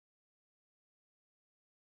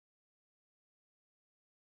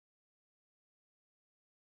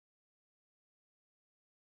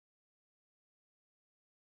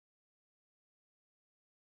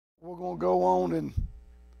We're going to go on and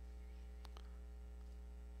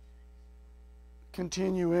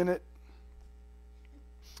continue in it.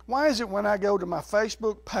 Why is it when I go to my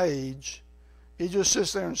Facebook page, it just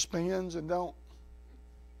sits there and spins and don't?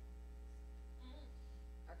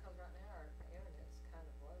 Because right now our internet's kind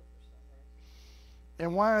of low for some reason.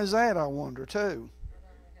 And why is that, I wonder, too? I only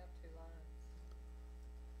have 2 lines.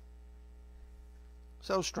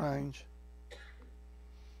 So strange.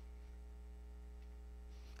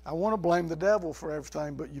 I want to blame the devil for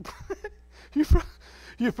everything, but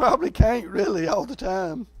you probably can't really all the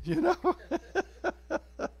time, you know?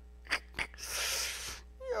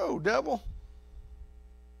 Yo, devil.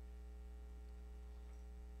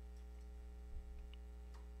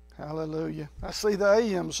 Hallelujah. I see the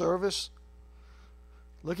AM service.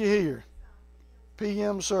 Looky here.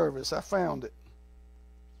 PM service. I found it.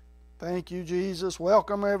 Thank you, Jesus.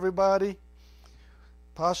 Welcome, everybody.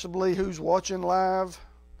 Possibly who's watching live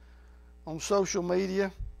on social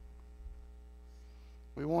media.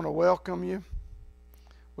 We want to welcome you.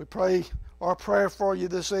 We pray, our prayer for you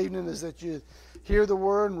this evening is that you hear the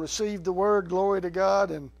word and receive the word, glory to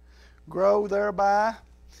God, and grow thereby.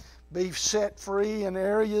 Be set free in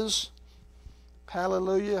areas,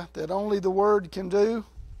 hallelujah, that only the word can do.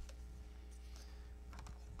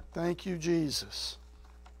 Thank you, Jesus.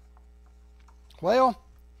 Well,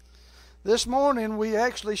 this morning we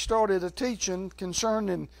actually started a teaching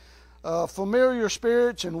concerning familiar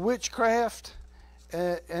spirits and witchcraft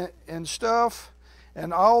and stuff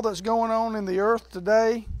and all that's going on in the earth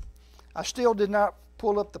today. I still did not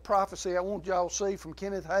pull up the prophecy I want y'all to see from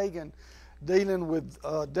Kenneth Hagin dealing with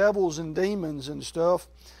devils and demons and stuff,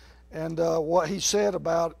 and what he said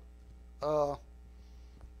about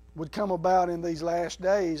would come about in these last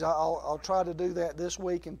days. I'll try to do that this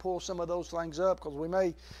week and pull some of those things up, because we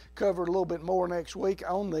may cover a little bit more next week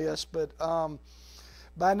on this. But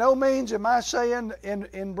by no means am I saying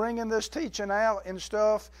in bringing this teaching out and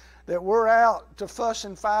stuff that we're out to fuss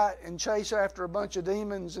and fight and chase after a bunch of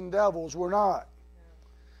demons and devils. We're not.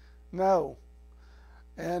 No.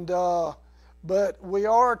 And but we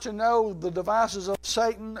are to know the devices of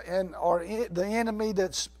Satan and the enemy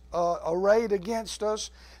that's arrayed against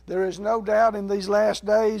us. There is no doubt in these last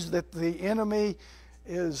days that the enemy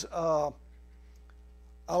is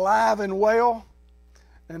alive and well,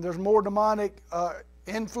 and there's more demonic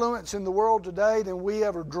influence in the world today than we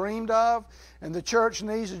ever dreamed of, and the church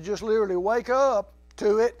needs to just literally wake up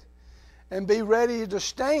to it and be ready to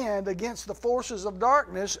stand against the forces of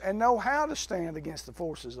darkness and know how to stand against the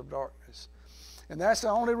forces of darkness. And that's the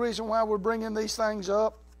only reason why we're bringing these things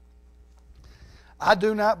up. I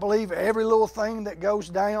do not believe every little thing that goes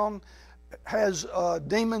down has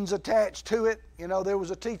demons attached to it. You know, there was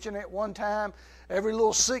a teaching at one time, every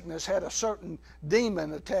little sickness had a certain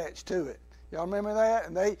demon attached to it. Y'all remember that?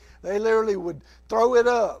 And they literally would throw it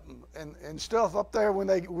up and stuff up there when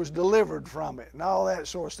they was delivered from it and all that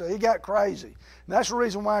sort of stuff. He got crazy. And that's the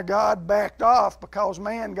reason why God backed off, because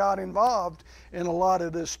man got involved in a lot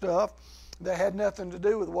of this stuff that had nothing to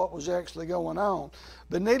do with what was actually going on.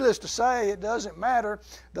 But needless to say, it doesn't matter.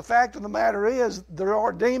 The fact of the matter is there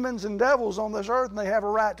are demons and devils on this earth, and they have a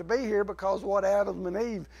right to be here because of what Adam and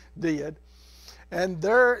Eve did. And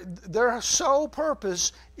their sole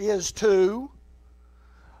purpose is to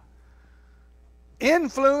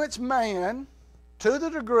influence man to the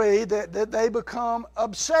degree that they become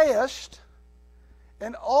obsessed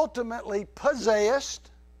and ultimately possessed,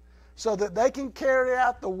 so that they can carry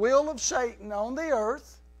out the will of Satan on the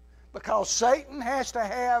earth, because Satan has to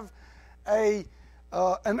have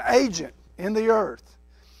an agent in the earth.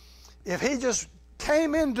 If he just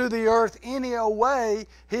came into the earth any old way,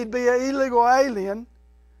 he'd be an illegal alien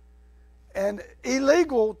and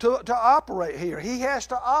illegal to operate here. He has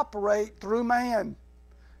to operate through man.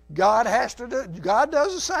 God does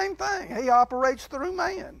the same thing. He operates through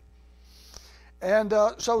man. And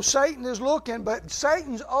so Satan is looking, but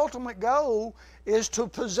Satan's ultimate goal is to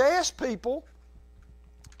possess people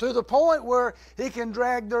to the point where he can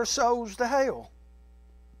drag their souls to hell.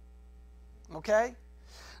 Okay?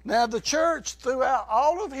 Now the church throughout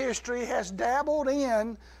all of history has dabbled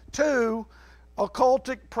into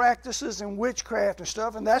occultic practices and witchcraft and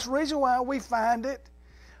stuff, and that's the reason why we find it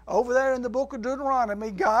over there in the book of Deuteronomy.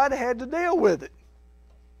 God had to deal with it.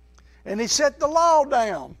 And he set the law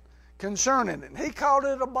down concerning it. He called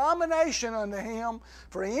it abomination unto him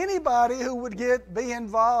for anybody who would be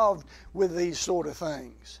involved with these sort of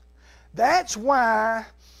things. That's why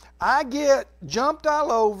I get jumped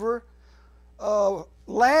all over,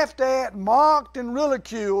 laughed at, mocked, and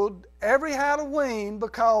ridiculed every Halloween,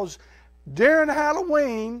 because during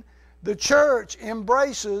Halloween the church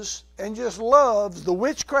embraces and just loves the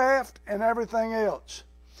witchcraft and everything else.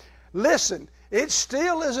 Listen, it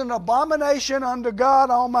still is an abomination unto God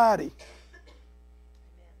Almighty.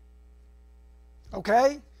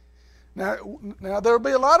 Okay? Now there'll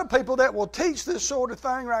be a lot of people that will teach this sort of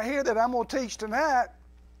thing right here that I'm going to teach tonight,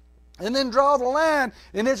 and then draw the line,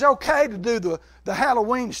 and it's okay to do the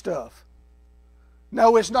Halloween stuff.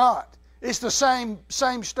 No, it's not. It's the same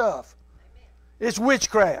stuff. It's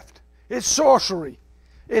witchcraft. It's sorcery.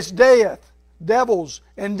 It's death, devils,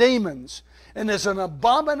 and demons. And it's an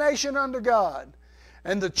abomination unto God.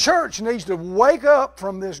 And the church needs to wake up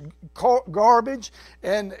from this garbage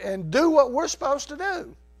and do what we're supposed to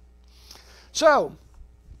do. So,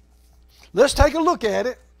 let's take a look at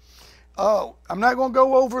it. I'm not going to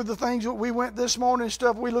go over the things that we went this morning and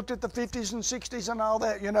stuff. We looked at the 50s and 60s and all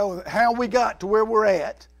that, you know, how we got to where we're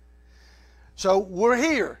at. So, we're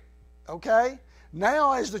here, okay?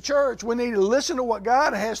 Now, as the church, we need to listen to what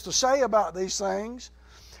God has to say about these things.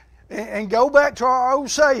 And go back to our old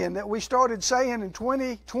saying that we started saying in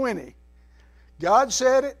 2020. God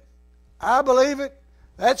said it. I believe it.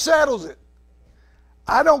 That settles it.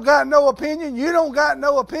 I don't got no opinion. You don't got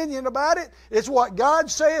no opinion about it. It's what God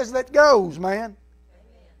says that goes, man. Amen.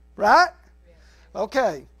 Right? Yeah.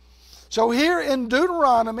 Okay. So here in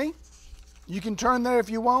Deuteronomy, you can turn there if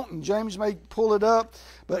you want, and James may pull it up.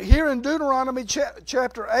 But here in Deuteronomy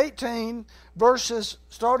chapter 18,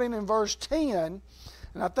 starting in verse 10,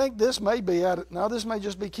 and I think this may be this may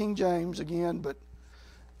just be King James again, but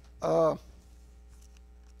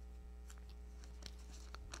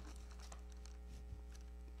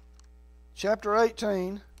chapter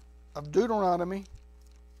 18 of Deuteronomy,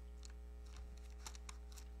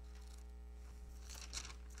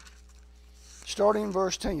 starting in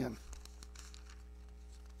verse 10.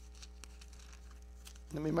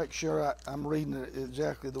 Let me make sure I'm reading it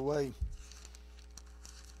exactly the way.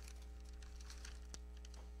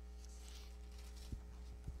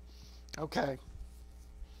 Okay.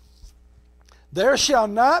 There shall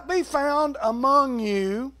not be found among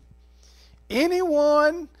you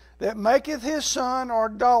anyone that maketh his son or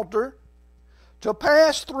daughter to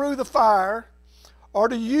pass through the fire, or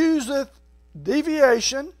to useth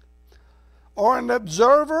deviation, or an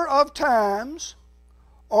observer of times,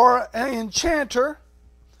 or an enchanter,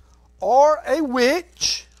 or a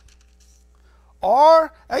witch,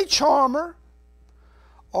 or a charmer,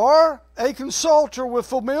 or a consulter with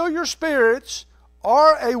familiar spirits,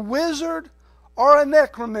 or a wizard, or a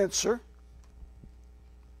necromancer.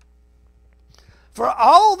 For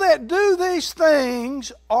all that do these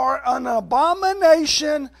things are an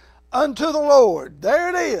abomination unto the Lord. There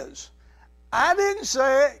it is. I didn't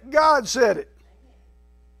say it, God said it.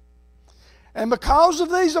 And because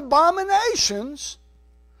of these abominations,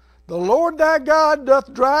 the Lord thy God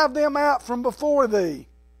doth drive them out from before thee.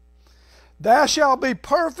 Thou shalt be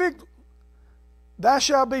perfect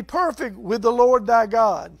with the Lord thy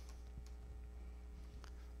God.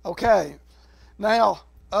 Okay. Now,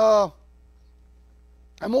 I'm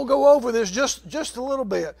going to go over this just a little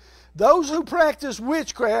bit. Those who practice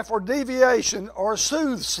witchcraft or deviation are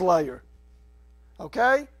soothsayer.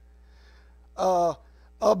 Okay?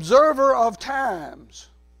 Observer of times.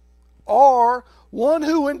 Or one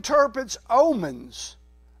who interprets omens.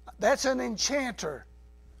 That's an enchanter.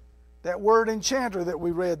 That word enchanter that we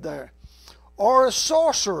read there. Or a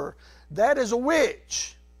sorcerer. That is a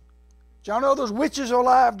witch. Do y'all know those witches are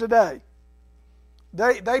alive today?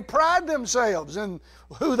 They pride themselves in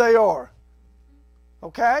who they are.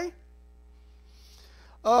 Okay?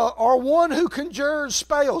 Or one who conjures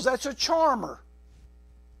spells. That's a charmer.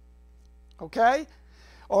 Okay?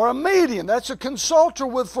 Or a medium. That's a consulter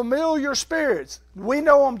with familiar spirits. We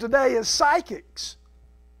know them today as psychics.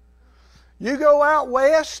 You go out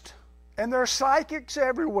west, and there's psychics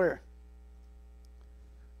everywhere.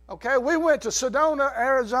 Okay, we went to Sedona,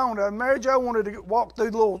 Arizona, and Mary Jo wanted to walk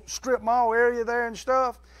through the little strip mall area there and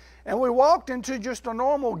stuff, and we walked into just a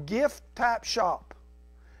normal gift-type shop,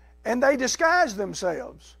 and they disguised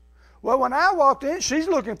themselves. Well, when I walked in, she's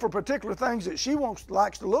looking for particular things that she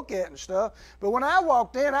likes to look at and stuff, but when I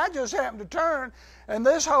walked in, I just happened to turn, and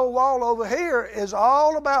this whole wall over here is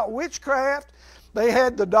all about witchcraft. They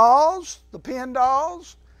had the dolls, the pin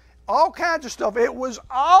dolls, all kinds of stuff. It was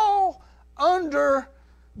all under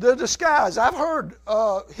the disguise. I've heard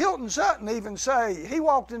Hilton Sutton even say he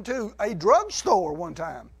walked into a drugstore one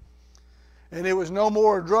time, and it was no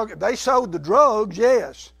more a drug. They sold the drugs,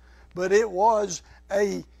 yes, but it was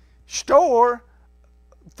a store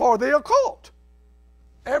for the occult.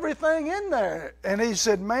 Everything in there. And he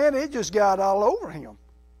said, man, it just got all over him.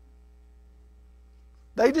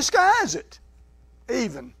 They disguise it,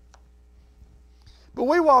 even. But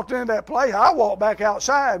we walked into that place. I walked back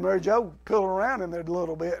outside. Mary Jo pilling around in there a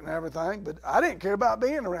little bit and everything, but I didn't care about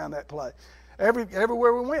being around that place.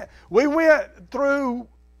 Everywhere we went. We went through,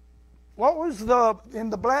 in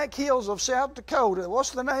the Black Hills of South Dakota,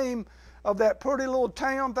 what's the name of that pretty little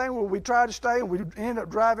town thing where we tried to stay and we ended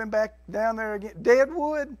up driving back down there again?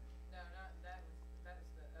 Deadwood? No, not that was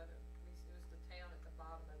the other. It was the town at the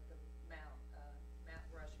bottom of the Mount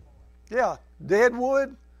Rushmore. Yeah, Deadwood.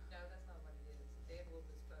 No, that's not what it is. Deadwood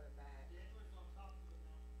was further back. Deadwood's on top of the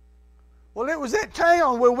mountain. Well, it was that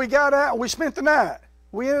town where we got out and we spent the night.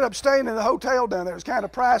 We ended up staying in the hotel down there. It was kind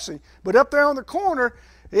of pricey. But up there on the corner,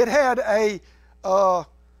 it had a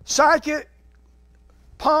psychic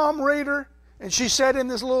palm reader, and she sat in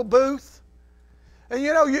this little booth. And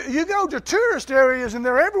you know, you go to tourist areas and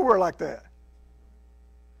they're everywhere like that.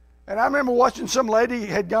 And I remember watching some lady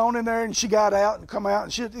had gone in there and she got out and come out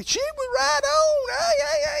and she was right on.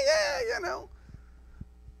 Yeah, you know.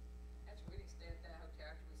 After we didn't stay at that hotel,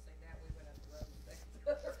 after we stayed that, we went up the road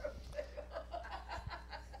and stayed at the other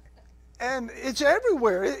hotel. And it's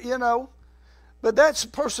everywhere, you know. But that's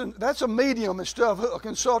a medium and stuff, a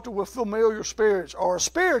consultant with familiar spirits, or a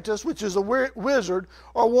spiritist, which is a wizard,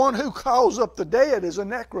 or one who calls up the dead, is a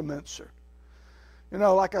necromancer. You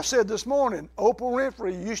know, like I said this morning, Oprah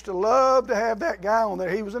Winfrey used to love to have that guy on there.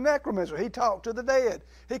 He was a necromancer. He talked to the dead.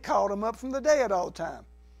 He called them up from the dead all the time.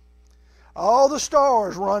 All the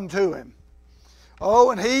stars run to him.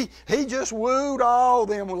 Oh, and he just wooed all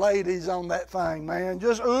them ladies on that thing, man.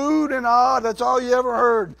 Just oohed and awed. That's all you ever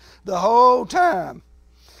heard the whole time.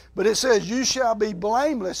 But it says, you shall be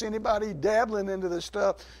blameless. Anybody dabbling into this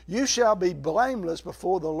stuff, you shall be blameless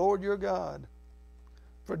before the Lord your God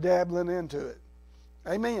for dabbling into it.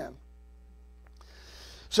 Amen.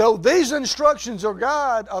 So these instructions of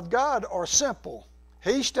God are simple.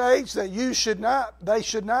 He states that they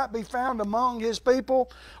should not be found among his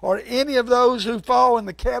people or any of those who fall in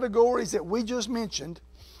the categories that we just mentioned.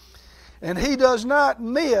 And he does not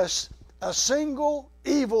miss a single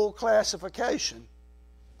evil classification.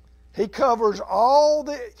 He covers all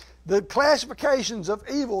the classifications of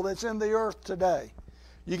evil that's in the earth today.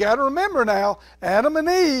 You got to remember now, Adam and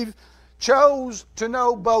Eve chose to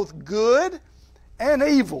know both good and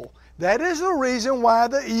evil. That is the reason why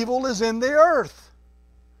the evil is in the earth.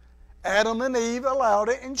 Adam and Eve allowed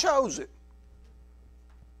it and chose it.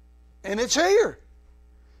 And it's here.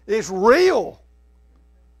 It's real.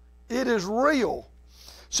 It is real.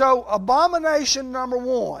 So abomination number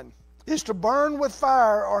 1 is to burn with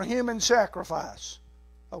fire or human sacrifice.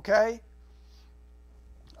 Okay?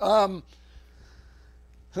 Let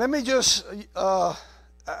me just, I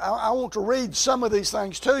want to read some of these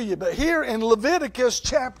things to you. But here in Leviticus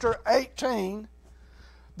chapter 18,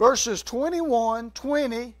 verses 21,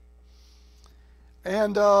 20,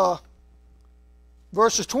 and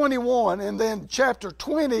verses 21, and then chapter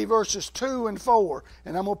 20, verses 2 and 4.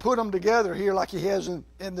 And I'm going to put them together here like he has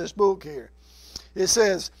in this book here. It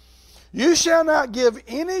says, you shall not give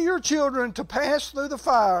any of your children to pass through the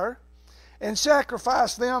fire and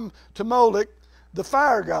sacrifice them to Moloch, the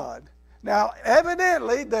fire god. Now,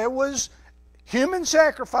 evidently, there was human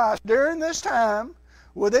sacrifice during this time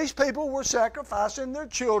where these people were sacrificing their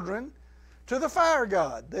children to the fire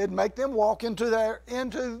god. They'd make them walk into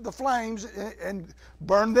the flames and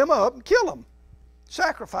burn them up and kill them,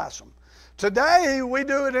 sacrifice them. Today we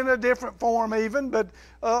do it in a different form even, but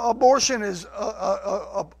abortion is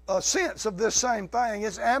a sense of this same thing.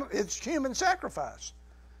 It's human sacrifice.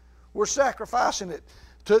 We're sacrificing it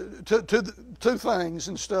to things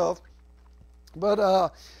and stuff.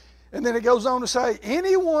 But and then it goes on to say,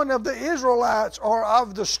 any one of the Israelites or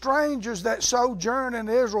of the strangers that sojourn in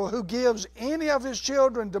Israel who gives any of his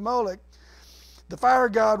children to Moloch, the fire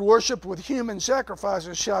god worshipped with human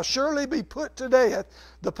sacrifices, shall surely be put to death.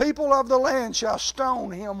 The people of the land shall stone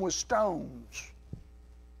him with stones.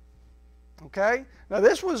 Okay? Now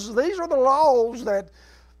these are the laws that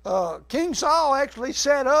King Saul actually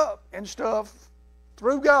set up and stuff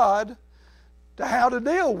through God to how to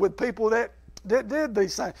deal with people that did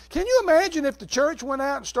these things. Can you imagine if the church went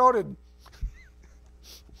out and started?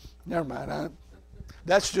 Never mind.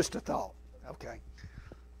 That's just a thought. Okay,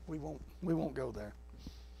 we won't go there.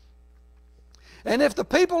 And if the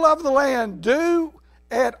people of the land do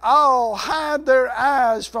at all hide their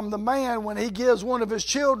eyes from the man when he gives one of his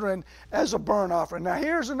children as a burnt offering. Now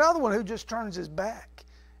here's another one who just turns his back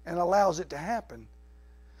and allows it to happen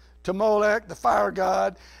to Molech, the fire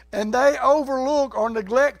god, and they overlook or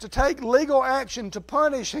neglect to take legal action to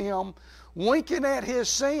punish him, winking at his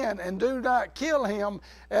sin, and do not kill him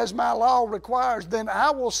as my law requires, then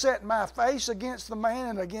I will set my face against the man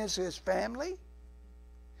and against his family,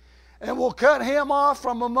 and will cut him off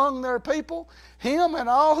from among their people, him and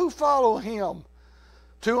all who follow him,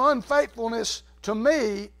 to unfaithfulness to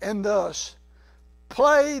me, and thus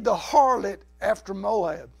play the harlot after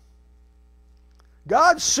Moab.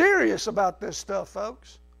 God's serious about this stuff,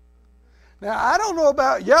 folks. Now, I don't know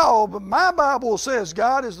about y'all, but my Bible says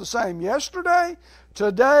God is the same yesterday,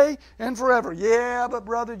 today, and forever. Yeah, but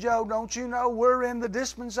Brother Joe, don't you know we're in the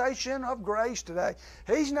dispensation of grace today?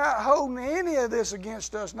 He's not holding any of this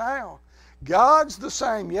against us now. God's the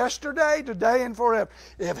same yesterday, today, and forever.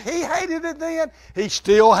 If He hated it then, He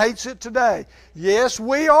still hates it today. Yes,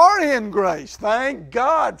 we are in grace. Thank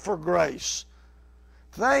God for grace.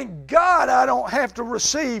 Thank God I don't have to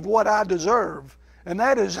receive what I deserve, and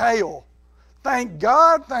that is hell. Thank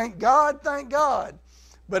God, thank God, thank God.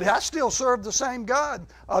 But I still serve the same God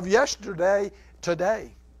of yesterday,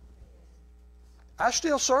 today. I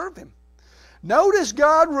still serve Him. Notice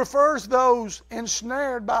God refers those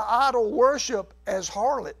ensnared by idol worship as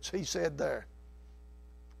harlots, He said there.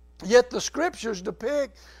 Yet the Scriptures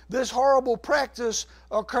depict this horrible practice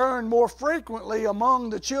occurring more frequently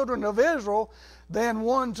among the children of Israel than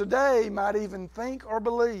one today might even think or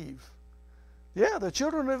believe. Yeah, the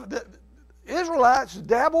children of the Israelites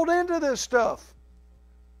dabbled into this stuff.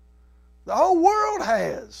 The whole world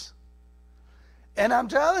has. And I'm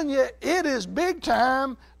telling you, it is big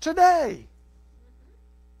time today.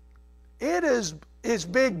 It's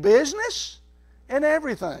big business and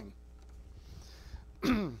everything.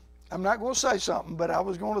 I'm not going to say something, but I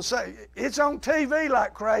was going to say, it's on TV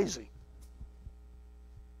like crazy.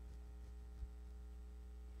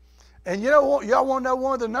 And you know what? Y'all want to know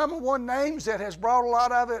one of the number one names that has brought a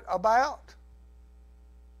lot of it about?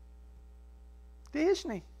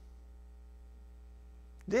 Disney.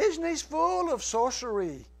 Disney's full of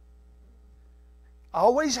sorcery.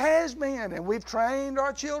 Always has been, and we've trained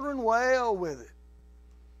our children well with it.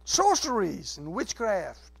 Sorceries and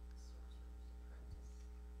witchcraft.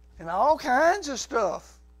 And all kinds of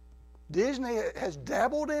stuff. Disney has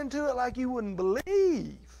dabbled into it like you wouldn't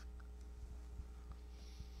believe.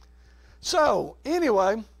 So,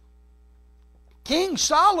 anyway, King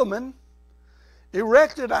Solomon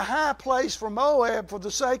erected a high place for Moab for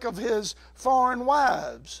the sake of his foreign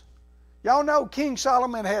wives. Y'all know King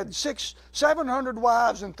Solomon had 700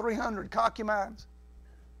 wives and 300 concubines.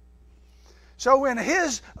 So in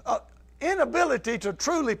his inability to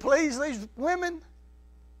truly please these women,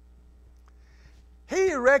 he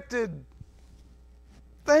erected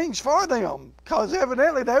things for them because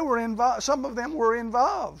evidently they were involved. Some of them were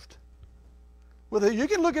involved. You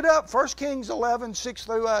can look it up, 1 Kings 11, 6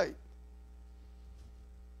 through 8.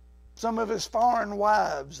 Some of his foreign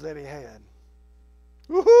wives that he had.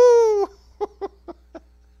 Woohoo!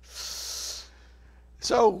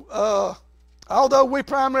 So, although we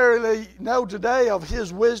primarily know today of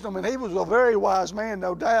his wisdom, and he was a very wise man,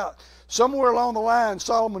 no doubt, somewhere along the line,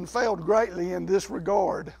 Solomon failed greatly in this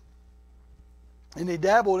regard. And he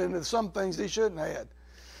dabbled into some things he shouldn't have.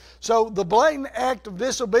 So the blatant act of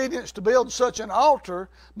disobedience to build such an altar,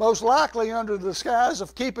 most likely under the disguise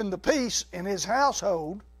of keeping the peace in his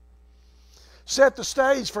household, set the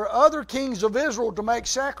stage for other kings of Israel to make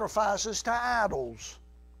sacrifices to idols.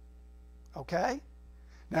 Okay?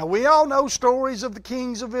 Now we all know stories of the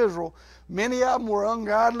kings of Israel. Many of them were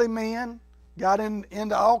ungodly men, got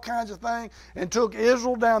into all kinds of things, and took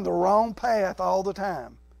Israel down the wrong path all the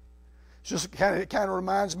time. It kind of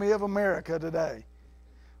reminds me of America today.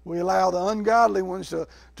 We allow the ungodly ones to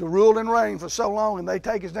rule and reign for so long, and they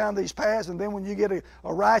take us down these paths, and then when you get a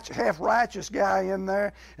half-righteous guy in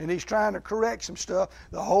there, and he's trying to correct some stuff,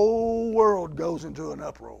 the whole world goes into an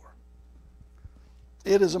uproar.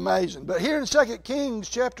 It is amazing. But here in 2 Kings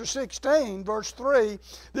chapter 16, verse 3,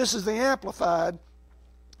 this is the Amplified.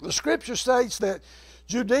 The Scripture states that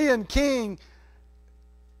Judean king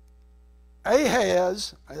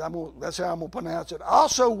Ahaz, that's how I'm going to pronounce it,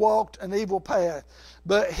 also walked an evil path.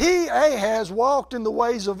 But he, Ahaz, walked in the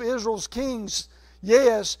ways of Israel's kings,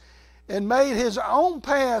 yes, and made his own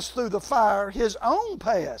pass through the fire,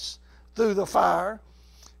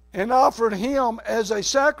 and offered him as a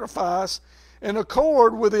sacrifice in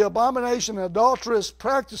accord with the abomination and adulterous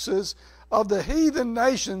practices of the heathen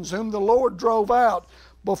nations whom the Lord drove out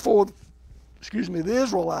before, the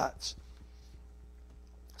Israelites.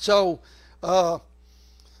 So,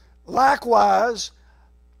 likewise,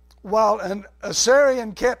 while in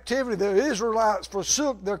Assyrian captivity, the Israelites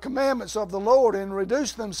forsook their commandments of the Lord and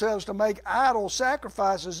reduced themselves to make idol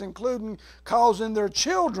sacrifices, including causing their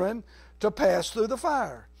children to pass through the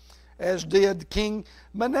fire, as did King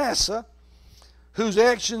Manasseh, whose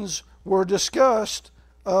actions were discussed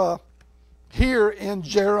here in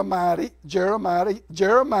Jeremiah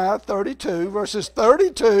 32, verses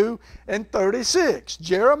 32 and 36.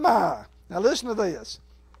 Jeremiah. Now listen to this.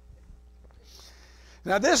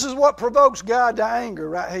 Now this is what provokes God to anger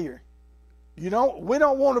right here. We don't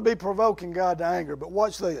want to be provoking God to anger, but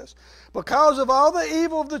watch this. Because of all the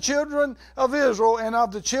evil of the children of Israel and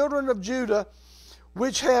of the children of Judah,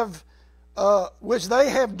 which they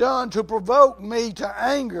have done to provoke me to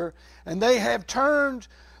anger, and they have turned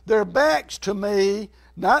their backs to me,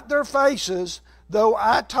 not their faces, though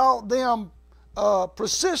I taught them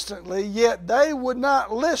persistently, yet they would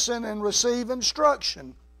not listen and receive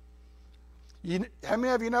instruction. How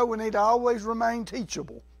many of you know we need to always remain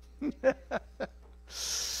teachable?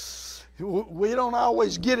 We don't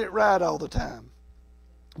always get it right all the time.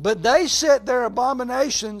 But they set their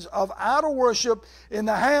abominations of idol worship in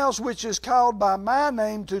the house which is called by my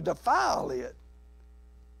name to defile it.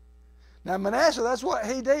 Now Manasseh, that's what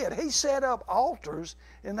he did. He set up altars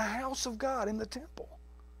in the house of God, in the temple,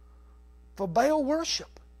 for Baal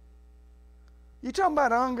worship. You're talking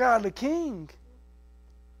about an ungodly king.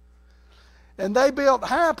 And they built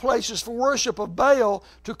high places for worship of Baal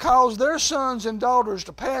to cause their sons and daughters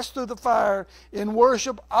to pass through the fire in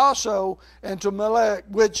worship also, and to Molech,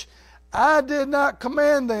 which I did not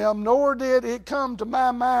command them, nor did it come to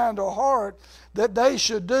my mind or heart that they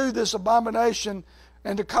should do this abomination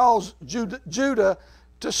and to cause Judah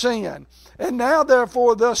to sin. And now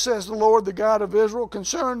therefore thus says the Lord, the God of Israel,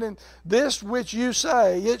 concerning this which you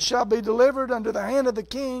say, it shall be delivered unto the hand of the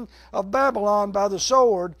king of Babylon by the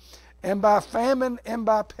sword, and by famine and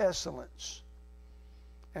by pestilence.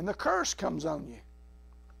 And the curse comes on you.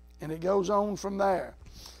 And it goes on from there.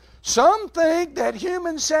 Some think that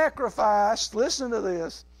human sacrifice, listen to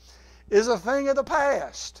this, is a thing of the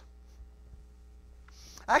past.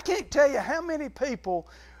 I can't tell you how many people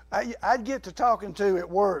I'd get to talking to at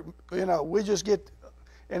work. We just get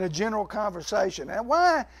in a general conversation. And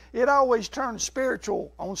why it always turns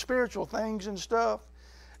spiritual on spiritual things and stuff.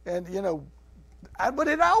 And, but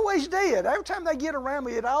it always did. Every time they get around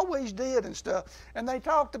me, it always did and stuff. And they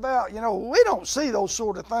talked about, we don't see those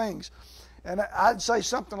sort of things. And I'd say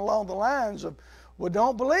something along the lines of, well,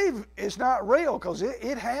 don't believe it's not real, because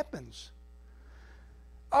it happens.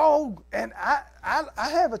 Oh, and I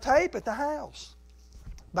have a tape at the house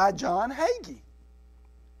by John Hagee.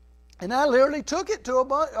 And I literally took it to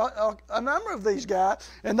a number of these guys,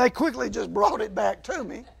 and they quickly just brought it back to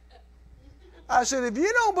me. I said, if you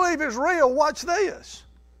don't believe it's real, watch this.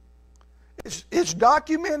 It's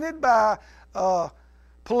documented by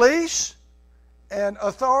police and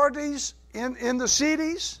authorities in the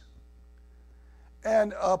cities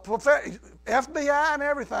and FBI and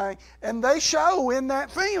everything. And they show in that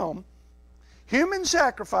film human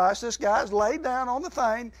sacrifice. This guy's laid down on the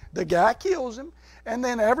thing. The guy kills him. And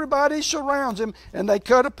then everybody surrounds him, and they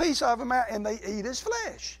cut a piece of him out, and they eat his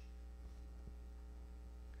flesh.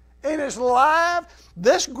 And it's live.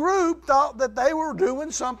 This group thought that they were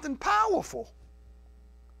doing something powerful.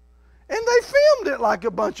 And they filmed it like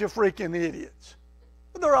a bunch of freaking idiots.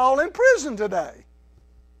 They're all in prison today.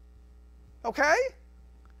 Okay?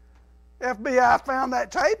 FBI found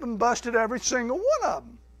that tape and busted every single one of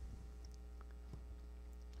them.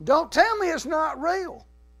 Don't tell me it's not real.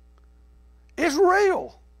 It's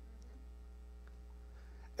real.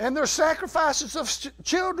 And there's sacrifices of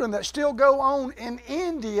children that still go on in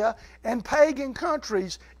India and pagan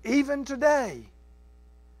countries even today.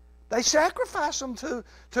 They sacrifice them to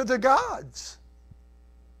the gods.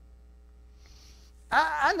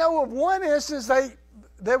 I know of one instance they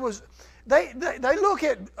look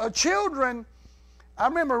at children. I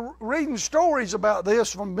remember reading stories about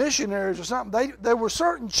this from missionaries or something. There were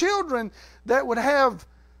certain children that would have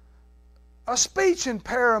a speech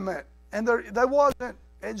impairment, and they wasn't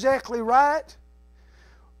exactly right.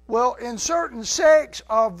 Well, in certain sects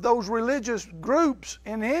of those religious groups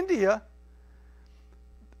in India,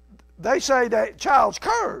 they say that child's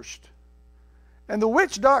cursed. And the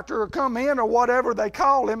witch doctor would come in, or whatever they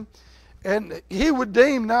call him, and he would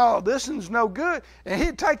deem, no, this one's no good. And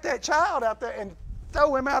he'd take that child out there and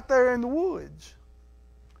throw him out there in the woods.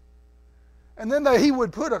 And then he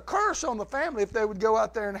would put a curse on the family if they would go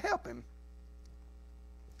out there and help him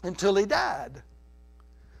until he died.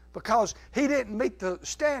 Because he didn't meet the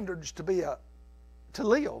standards to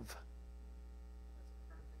live.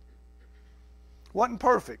 Wasn't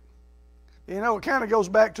perfect. It kind of goes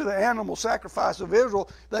back to the animal sacrifice of Israel.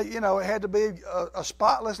 It had to be a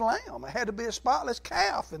spotless lamb. It had to be a spotless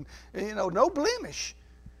calf, and no blemish.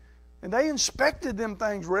 And they inspected them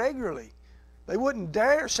things regularly. They wouldn't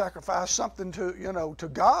dare sacrifice something to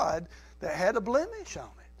God that had a blemish on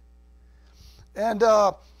it. And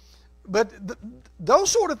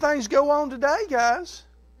those sort of things go on today, guys.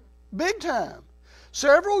 Big time.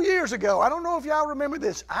 Several years ago, I don't know if y'all remember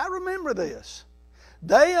this. I remember this.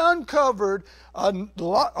 They uncovered a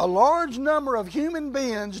large number of human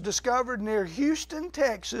beings discovered near Houston,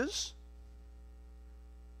 Texas.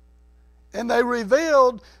 And they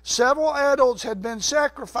revealed several adults had been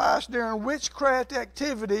sacrificed during witchcraft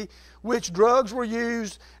activity, which drugs were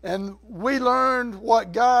used, and we learned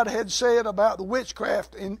what God had said about the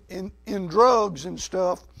witchcraft in drugs and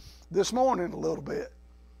stuff this morning a little bit.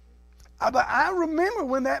 But I remember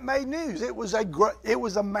when that made news. It was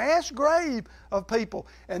a mass grave of people,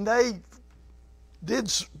 and they did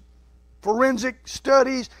forensic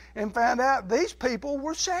studies and found out these people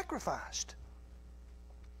were sacrificed.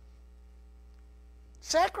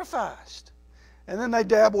 Sacrificed. And then they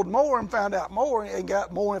dabbled more and found out more and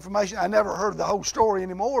got more information. I never heard the whole story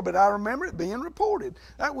anymore, but I remember it being reported.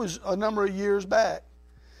 That was a number of years back.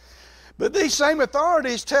 But these same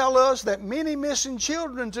authorities tell us that many missing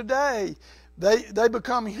children today, they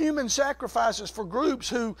become human sacrifices for groups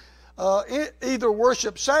who either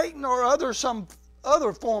worship Satan or some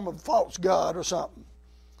other form of false god or something.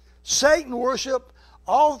 Satan worship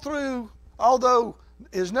although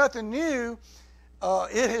is nothing new,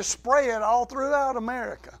 it has spread all throughout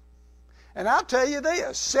America. And I'll tell you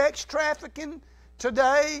this, sex trafficking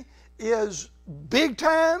today is big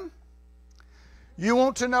time. You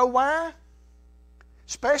want to know why?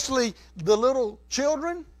 Especially the little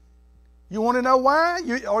children. You want to know why?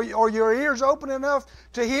 Are your ears open enough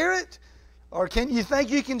to hear it? Or can you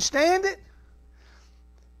think you can stand it?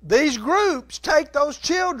 These groups take those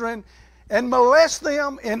children and molest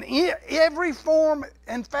them in every form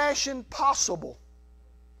and fashion possible.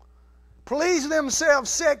 Please themselves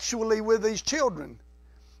sexually with these children.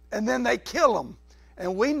 And then they kill them.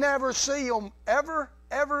 And we never see them ever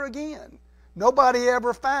again. Nobody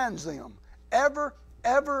ever finds them. Ever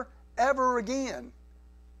again.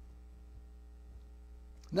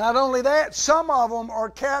 Not only that, some of them are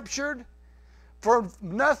captured for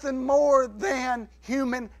nothing more than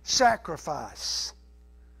human sacrifice,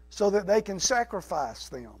 so that they can sacrifice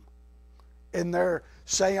them in their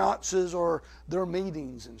seances or their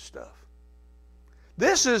meetings and stuff.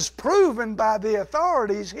 This is proven by the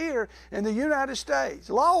authorities here in the United States,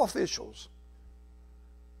 law officials.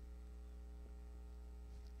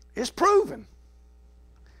 It's proven.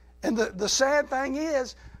 And the sad thing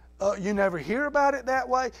is, you never hear about it that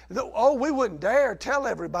way. We wouldn't dare tell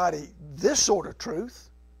everybody this sort of truth.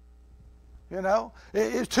 You know,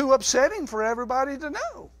 it's too upsetting for everybody to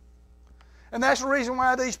know. And that's the reason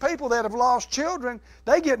why these people that have lost children,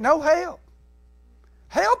 they get no help.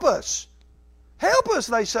 Help us. Help us,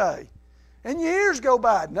 they say. And years go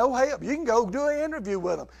by, no help. You can go do an interview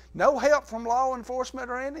with them. No help from law enforcement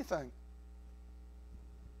or anything.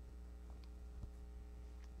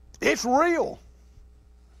 It's real.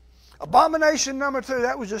 Abomination number 2,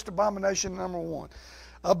 that was just abomination number 1.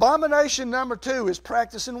 Abomination number 2 is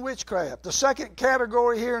practicing witchcraft. The second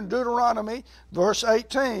category here in Deuteronomy, verse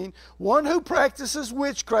 18, one who practices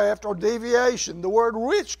witchcraft or deviation. The word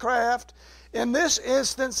witchcraft in this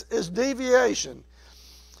instance is deviation.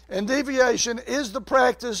 And deviation is the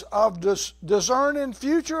practice of discerning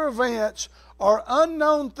future events or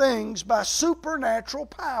unknown things by supernatural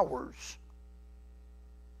powers.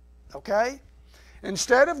 Okay?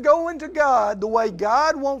 Instead of going to God the way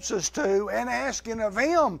God wants us to and asking of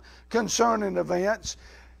Him concerning events,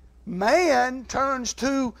 man turns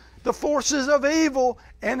to the forces of evil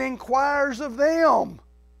and inquires of them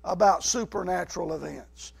about supernatural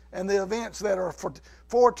events and the events that are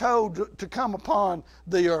foretold to come upon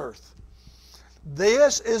the earth.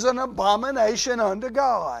 This is an abomination unto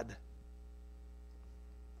God.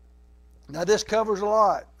 Now this covers a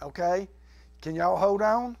lot, okay? Can y'all hold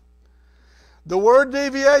on? The word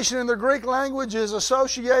deviation in the Greek language is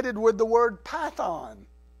associated with the word python.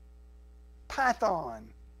 Python.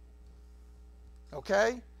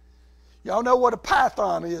 Okay? Y'all know what a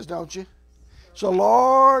python is, don't you? It's a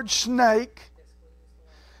large snake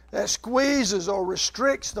that squeezes or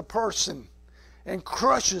restricts the person and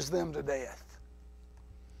crushes them to death.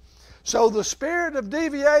 So the spirit of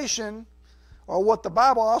deviation, or what the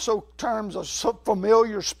Bible also terms as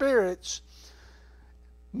familiar spirits,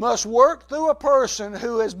 must work through a person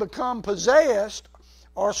who has become possessed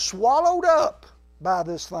or swallowed up by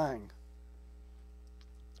this thing.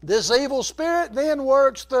 This evil spirit then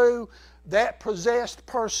works through that possessed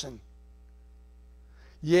person.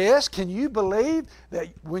 Yes, can you believe that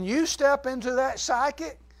when you step into that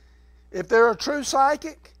psychic, if they're a true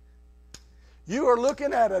psychic, You are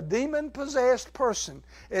looking at a demon-possessed person.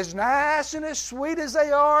 As nice and as sweet as they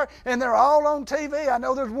are, and they're all on TV. I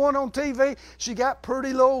know there's one on TV. She got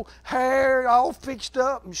pretty little hair all fixed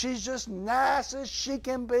up, and she's just nice as she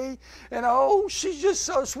can be. And oh, she's just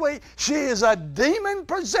so sweet. She is a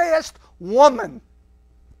demon-possessed woman.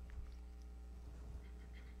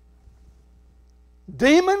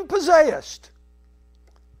 Demon-possessed.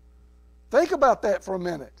 Think about that for a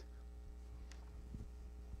minute.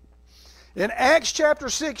 In Acts chapter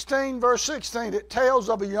 16, verse 16, it tells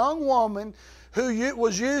of a young woman who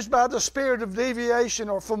was used by the spirit of deviation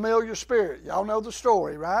or familiar spirit. Y'all know the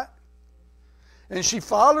story, right? And she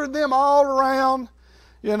followed them all around,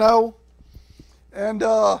 you know, and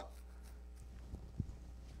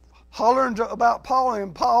hollering about Paul.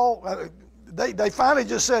 And Paul, they finally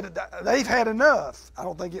just said they've had enough. I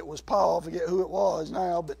don't think it was Paul. I forget who it was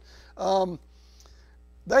now, but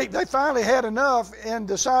They finally had enough and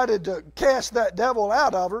decided to cast that devil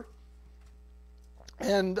out of her.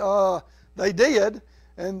 And they did.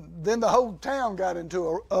 And then the whole town got into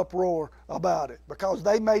an uproar about it because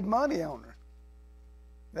they made money on her.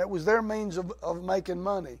 That was their means of making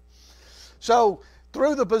money. So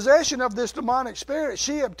through the possession of this demonic spirit,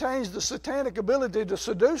 she obtains the satanic ability to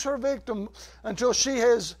seduce her victim until she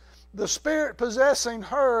has... the spirit possessing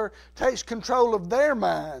her takes control of their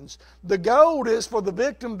minds. The goal is for the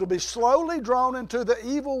victim to be slowly drawn into the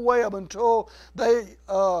evil web until they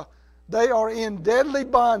are in deadly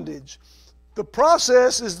bondage. The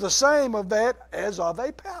process is the same of that as of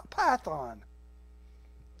a python.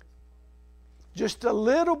 Just a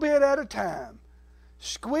little bit at a time.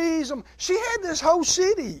 Squeeze them. She had this whole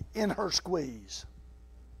city in her squeeze.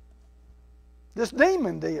 This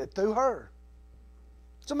demon did through her.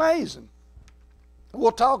 It's amazing.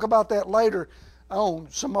 We'll talk about that later on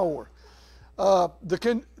some more.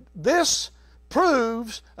 This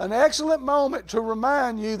proves an excellent moment to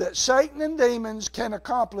remind you that Satan and demons can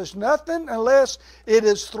accomplish nothing unless it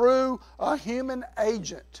is through a human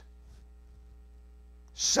agent.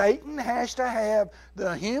 Satan has to have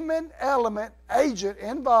the human element, agent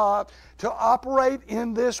involved to operate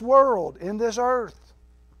in this world, in this earth,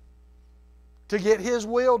 to get his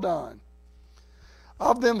will done.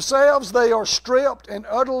 Of themselves, they are stripped and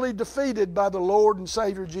utterly defeated by the Lord and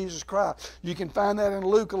Savior Jesus Christ. You can find that in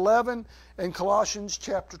Luke 11 and Colossians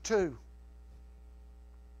chapter 2.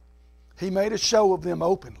 He made a show of them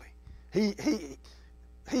openly. He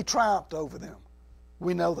triumphed over them.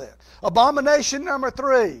 We know that. Abomination number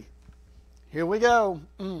 3. Here we go.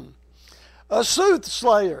 A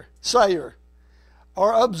soothsayer,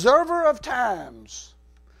 or observer of times,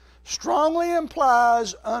 strongly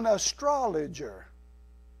implies an astrologer.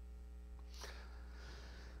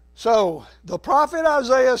 So, the prophet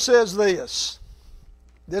Isaiah says this.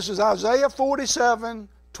 This is Isaiah 47,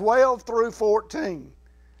 12 through 14.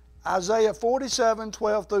 Isaiah 47,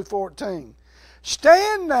 12 through 14.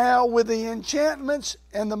 Stand now with the enchantments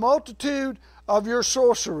and the multitude of your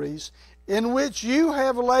sorceries, in which you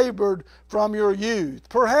have labored from your youth.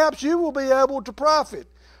 Perhaps you will be able to profit.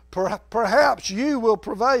 Perhaps you will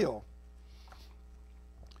prevail.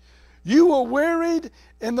 You were wearied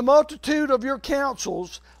in the multitude of your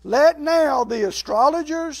counsels. Let now the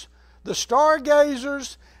astrologers, the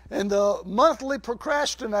stargazers, and the monthly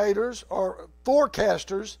procrastinators or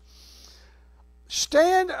forecasters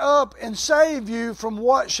stand up and save you from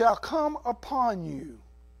what shall come upon you.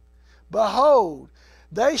 Behold,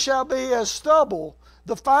 they shall be as stubble,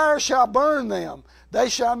 the fire shall burn them. They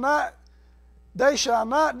shall not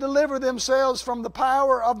deliver themselves from the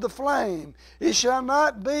power of the flame. It shall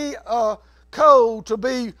not be a coal to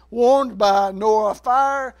be warmed by, nor a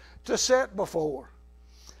fire to set before.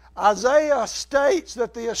 Isaiah states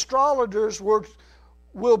that the astrologers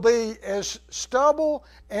will be as stubble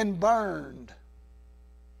and burned.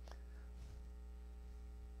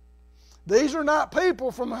 These are not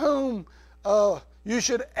people from whom you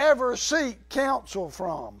should ever seek counsel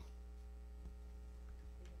from.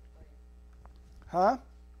 Huh?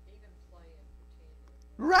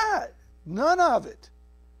 Right. None of it.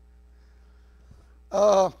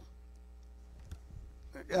 And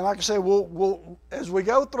like I said, we'll as we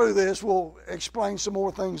go through this, we'll explain some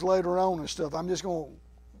more things later on and stuff. I'm just going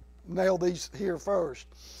to nail these here first.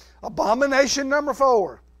 Abomination number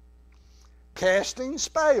 4. Casting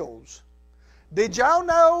spells. Did y'all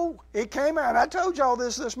know it came out? I told y'all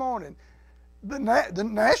this morning. The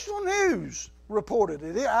national news reported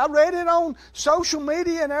it. I read it on social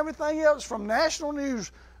media and everything else from national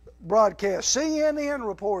news broadcasts. CNN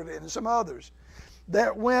reported it and some others.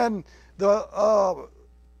 That when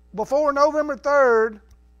before November 3rd,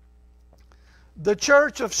 the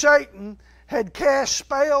Church of Satan had cast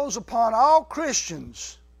spells upon all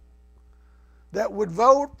Christians that would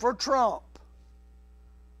vote for Trump.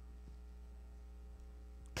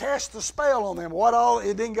 Cast a spell on them.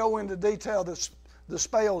 It didn't go into detail, the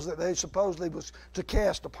spells that they supposedly was to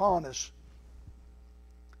cast upon us.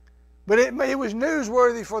 But it was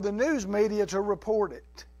newsworthy for the news media to report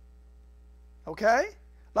it. Okay?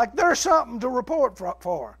 Like there's something to report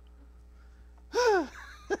for.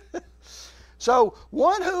 So,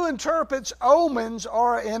 one who interprets omens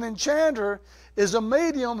or an enchanter is a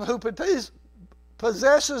medium who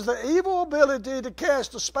possesses the evil ability to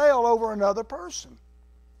cast a spell over another person.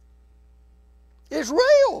 It's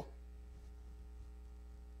real.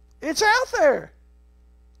 It's out there.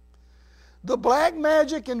 The black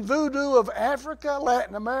magic and voodoo of Africa,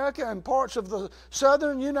 Latin America, and parts of the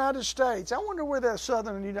southern United States. I wonder where that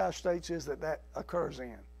southern United States is that occurs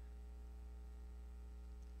in.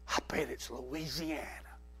 I bet it's Louisiana.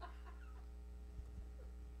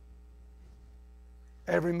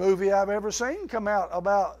 Every movie I've ever seen come out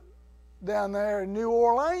about down there in New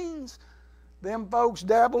Orleans. Them folks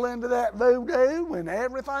dabble into that voodoo and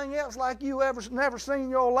everything else like you never seen in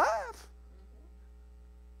your life.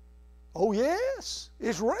 Oh yes,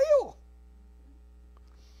 it's real.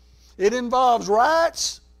 It involves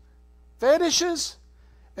rites, fetishes,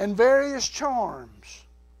 and various charms.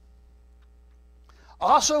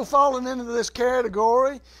 Also falling into this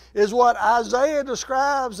category is what Isaiah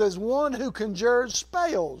describes as one who conjures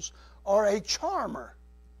spells, or a charmer.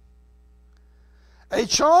 A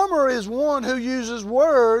charmer is one who uses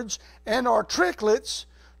words and or tricklets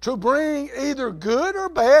to bring either good or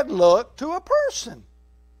bad luck to a person.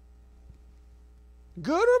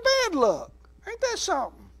 Good or bad luck. Ain't that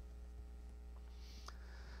something?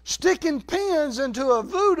 Sticking pins into a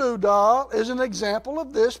voodoo doll is an example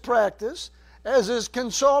of this practice, as is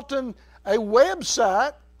consulting a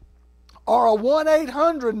website or a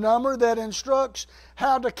 1-800 number that instructs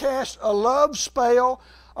how to cast a love spell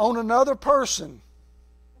on another person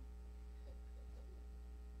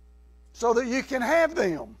so that you can have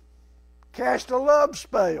them cast a love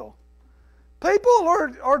spell. People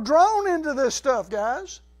are drawn into this stuff,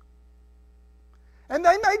 guys. And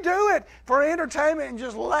they may do it for entertainment and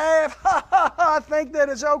just laugh, ha ha ha, think that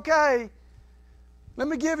it's okay. Let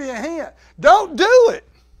me give you a hint. Don't do it.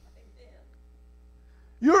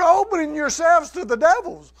 You're opening yourselves to the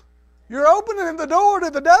devils. You're opening the door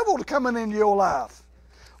to the devil to coming into your life.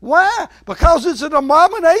 Why? Because it's an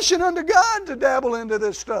abomination unto God to dabble into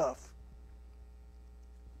this stuff.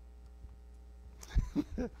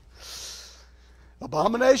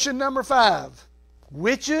 Abomination number 5,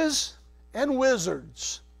 witches and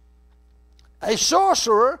wizards. A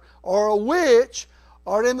sorcerer or a witch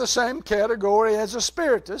are in the same category as a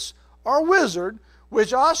spiritist or wizard,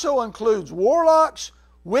 which also includes warlocks,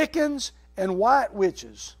 Wiccans, and white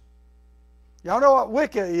witches. Y'all know what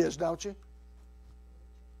Wicca is, don't you?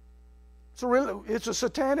 It's a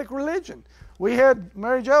satanic religion. We had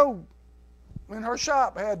Mary Jo in her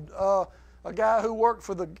shop had a guy who worked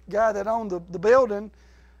for the guy that owned the building.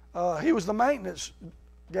 He was the maintenance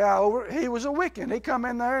guy over. He was a Wiccan. He come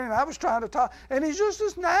in there, and I was trying to talk, and he's just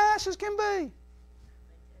as nice as can be.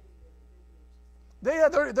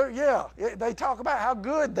 They talk about how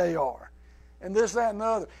good they are, and this, that, and the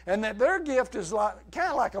other, and that their gift is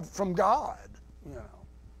kind of like from God. You know,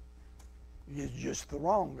 it's just the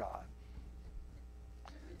wrong God.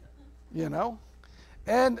 You know.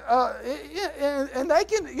 And they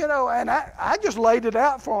can, you know, and I just laid it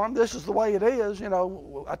out for them. This is the way it is, you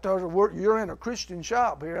know. I told her, you're in a Christian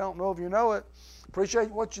shop here. I don't know if you know it.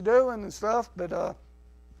 Appreciate what you're doing and stuff, but and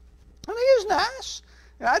he is nice.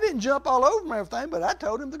 And I didn't jump all over him and everything, but I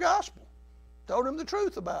told him the gospel, told him the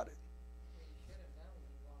truth about it.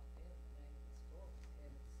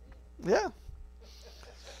 Yeah.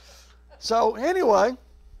 So anyway,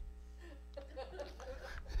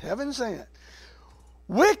 heaven sent.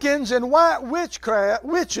 Wiccans and white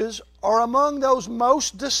witches are among those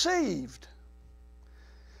most deceived.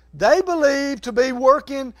 They believe to be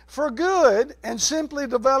working for good and simply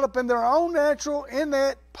developing their own natural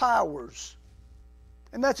innate powers.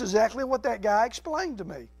 And that's exactly what that guy explained to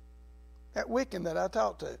me, that Wiccan that I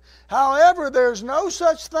talked to. However, there's no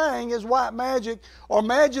such thing as white magic or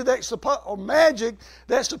magic that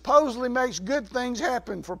supposedly makes good things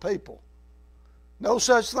happen for people. No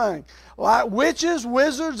such thing. Like witches,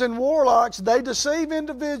 wizards, and warlocks, they deceive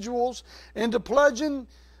individuals into plunging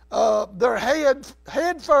their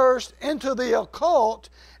head first into the occult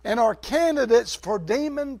and are candidates for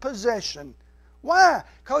demon possession. Why?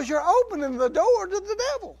 Because you're opening the door to the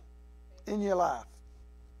devil in your life.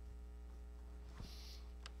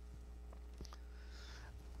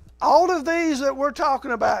 All of these that we're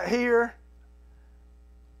talking about here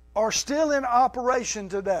are still in operation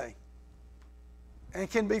today and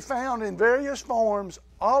can be found in various forms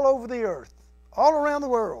all over the earth, all around the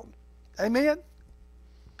world. Amen?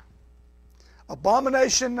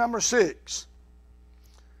 Abomination number 6.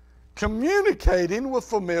 Communicating with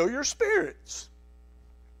familiar spirits.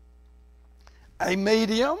 A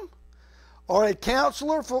medium or a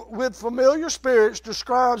counselor with familiar spirits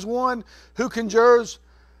describes one who conjures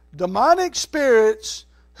demonic spirits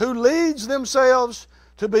who lends themselves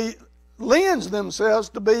to be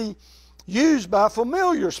used by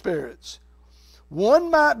familiar spirits.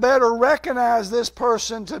 One might better recognize this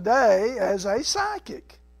person today as a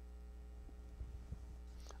psychic.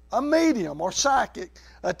 A medium or psychic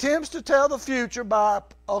attempts to tell the future by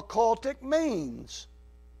occultic means.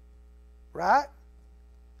 Right?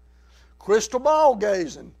 Crystal ball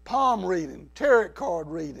gazing, palm reading, tarot card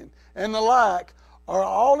reading, and the like are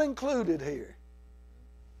all included here.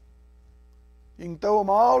 You can throw them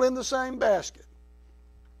all in the same basket.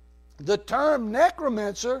 The term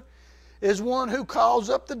necromancer is one who calls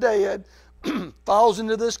up the dead, falls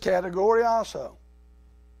into this category also.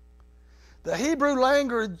 The Hebrew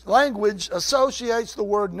language associates the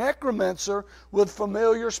word necromancer with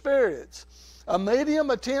familiar spirits. A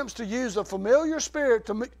medium attempts to use a familiar spirit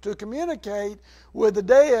to communicate with the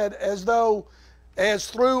dead as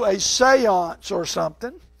through a seance or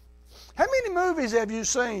something. How many movies have you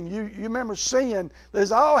seen? You remember seeing,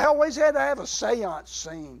 there's always had to have a seance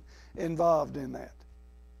scene involved in that.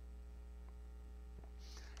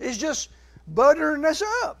 It's just buttering us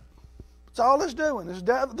up. That's all it's doing. It's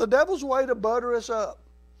the devil's way to butter us up.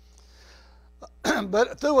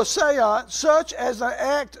 But through a seance, such as an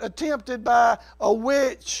act attempted by a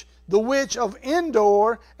witch, the witch of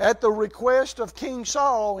Endor, at the request of King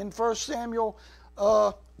Saul in 1 Samuel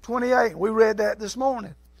 28. We read that this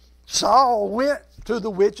morning. Saul went to the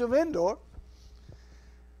witch of Endor,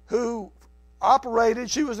 who operated.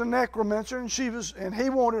 She was a necromancer, and he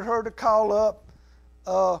wanted her to call up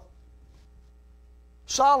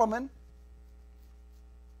Samuel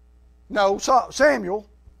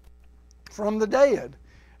from the dead.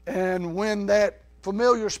 And when that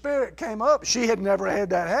familiar spirit came up, she had never had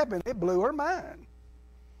that happen. It blew her mind.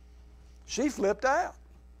 She flipped out.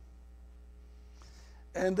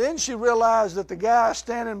 And then she realized that the guy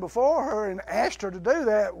standing before her and asked her to do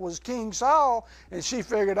that was King Saul, and she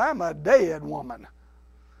figured, I'm a dead woman.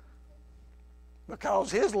 Because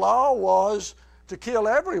his law was to kill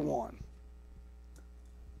everyone.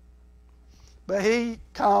 But he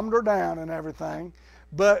calmed her down and everything.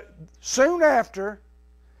 But soon after,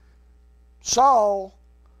 Saul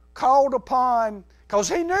called upon, because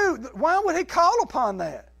he knew, why would he call upon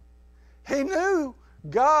that? He knew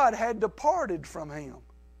God had departed from him.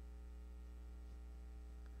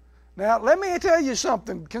 Now, let me tell you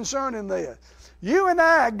something concerning this. You and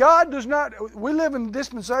I, God does not, we live in the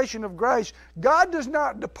dispensation of grace. God does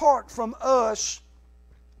not depart from us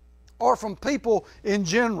or from people in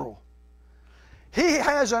general. He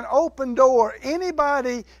has an open door.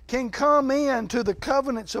 Anybody can come in to the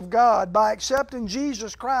covenants of God by accepting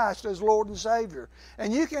Jesus Christ as Lord and Savior.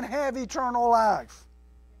 And you can have eternal life.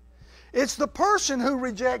 It's the person who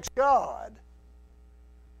rejects God,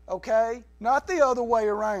 okay? Not the other way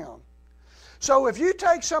around. So if you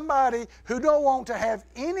take somebody who don't want to have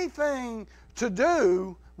anything to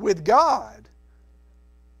do with God,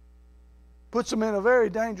 puts them in a very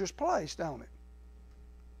dangerous place, don't it?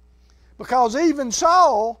 Because even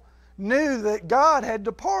Saul knew that God had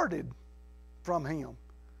departed from him.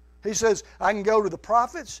 He says, I can go to the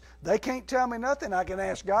prophets. They can't tell me nothing. I can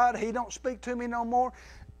ask God. He don't speak to me no more.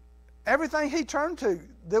 Everything he turned to,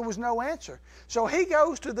 there was no answer. So he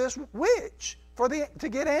goes to this witch to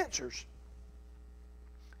get answers.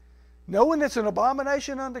 Knowing it's an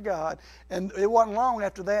abomination unto God, and it wasn't long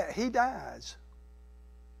after that, he dies.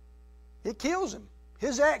 It kills him.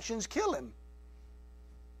 His actions kill him.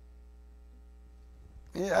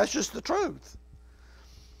 Yeah, that's just the truth.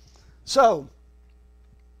 So,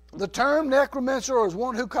 the term necromancer is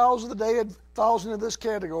one who calls the dead, falls into this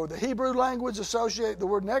category. The Hebrew language associates the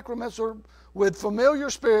word necromancer with familiar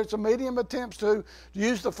spirits. A medium attempts to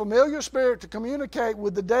use the familiar spirit to communicate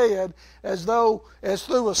with the dead as through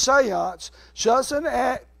a seance.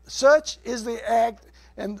 Such is the act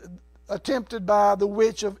attempted by the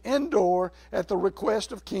witch of Endor at the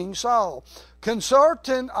request of King Saul.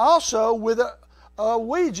 Consorting also with a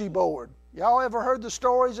Ouija board. Y'all ever heard the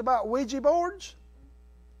stories about Ouija boards?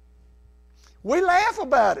 We laugh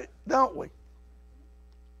about it, don't we?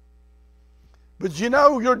 But you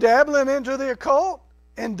know, you're dabbling into the occult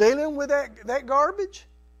and dealing with that garbage.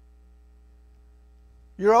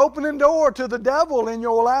 You're opening door to the devil in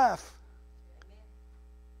your life.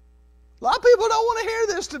 A lot of people don't want to hear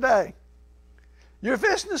this today. You're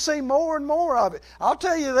fixing to see more and more of it. I'll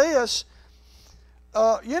tell you this,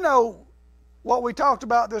 what we talked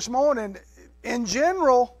about this morning, in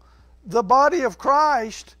general, the body of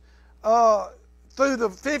Christ, through the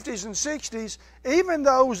 50s and 60s, even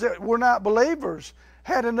those that were not believers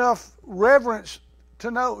had enough reverence to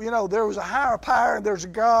know, there was a higher power and there's a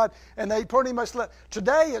God, and they pretty much let.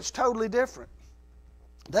 Today it's totally different.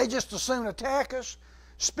 They just as soon attack us,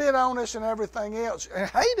 spit on us and everything else, and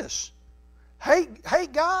hate us.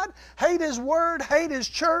 Hate God, hate His Word, hate His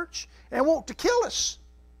church, and want to kill us.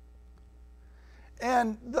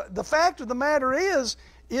 And the fact of the matter is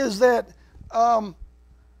that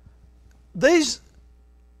these,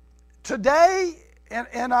 today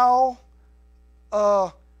and all,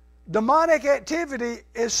 demonic activity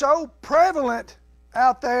is so prevalent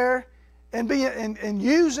out there and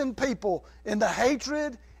using people in the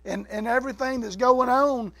hatred and everything that's going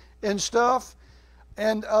on and stuff.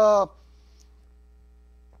 And I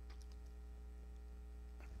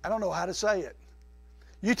don't know how to say it.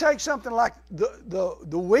 You take something like the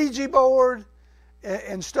Ouija board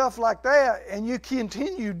and stuff like that, and you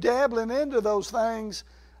continue dabbling into those things,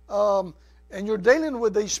 and you're dealing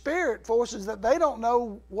with these spirit forces that they don't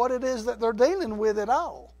know what it is that they're dealing with at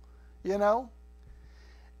all,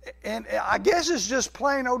 And I guess it's just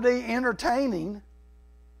plain old entertaining.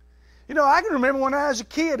 I can remember when I was a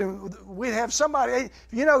kid, and we'd have somebody,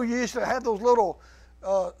 you used to have those little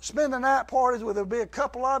spend the night parties where there'd be a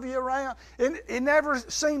couple of you around. It never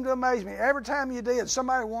seemed to amaze me. Every time you did,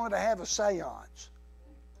 somebody wanted to have a seance.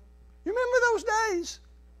 You remember those days?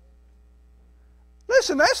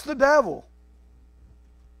 Listen, that's the devil.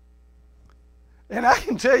 And I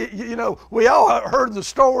can tell you, we all heard the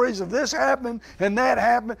stories of this happening and that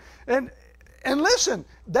happened. And listen,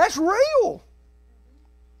 that's real.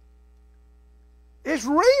 It's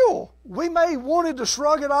real. We may wanted to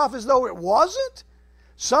shrug it off as though it wasn't.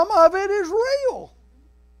 Some of it is real.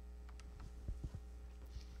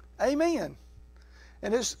 Amen.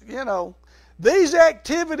 And it's, these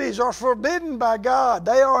activities are forbidden by God.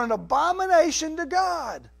 They are an abomination to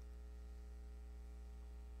God.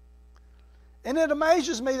 And it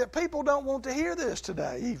amazes me that people don't want to hear this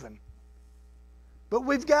today even. But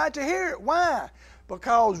we've got to hear it. Why?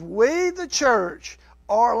 Because we, the church,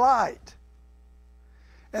 are light.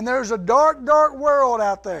 And there's a dark, dark world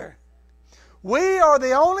out there. We are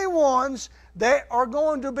the only ones that are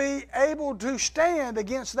going to be able to stand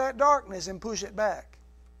against that darkness and push it back.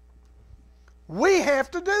 We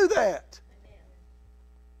have to do that.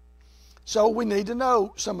 So we need to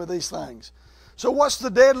know some of these things. So what's the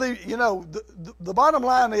deadly, the bottom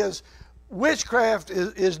line is witchcraft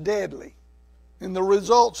is deadly. And the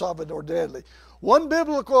results of it are deadly. One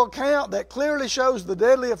biblical account that clearly shows the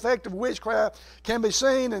deadly effect of witchcraft can be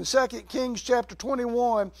seen in 2 Kings chapter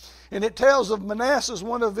 21, and it tells of Manasseh,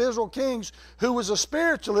 one of Israel's kings, who was a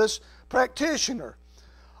spiritualist practitioner.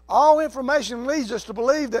 All information leads us to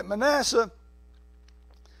believe that Manasseh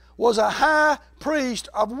was a high priest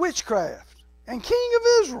of witchcraft and king of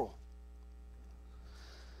Israel.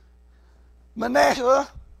 Manasseh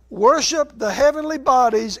worshipped the heavenly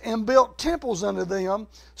bodies and built temples unto them,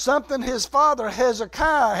 something his father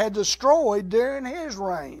Hezekiah had destroyed during his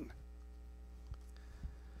reign.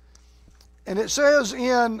 And it says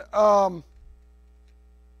in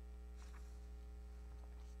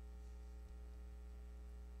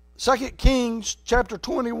 2 Kings chapter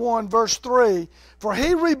 21 verse 3, for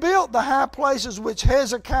he rebuilt the high places which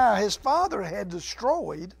Hezekiah his father had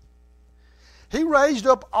destroyed. He raised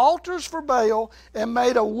up altars for Baal and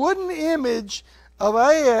made a wooden image of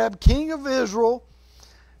Ahab, king of Israel,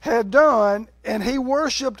 had done, and he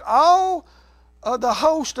worshipped all the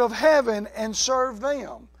host of heaven and served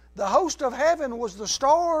them. The host of heaven was the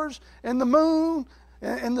stars and the moon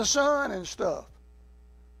and the sun and stuff.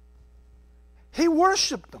 He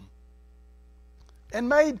worshipped them and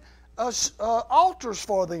made altars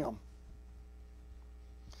for them.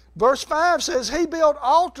 Verse 5 says, he built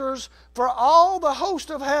altars for all the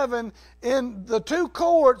host of heaven in the two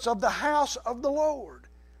courts of the house of the Lord,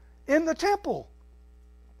 in the temple.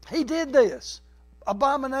 He did this.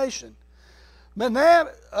 Abomination.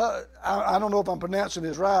 I don't know if I'm pronouncing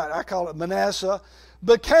this right. I call it Manasseh.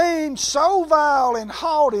 Became so vile and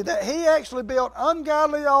haughty that he actually built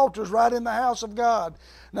ungodly altars right in the house of God.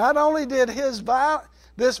 Not only did this violate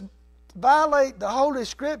the Holy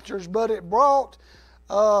Scriptures, but it brought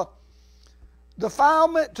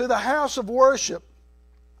defilement to the house of worship.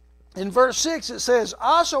 In verse 6 it says,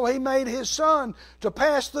 also he made his son to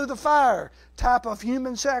pass through the fire, type of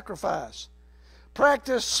human sacrifice.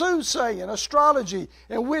 practiced soothsaying, astrology,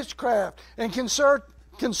 and witchcraft, and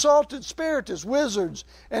consulted spiritists, wizards,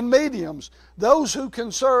 and mediums, those who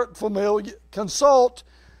consult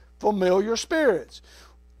familiar spirits.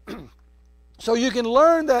 So you can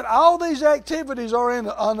learn that all these activities are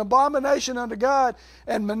an abomination unto God,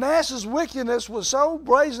 and Manasseh's wickedness was so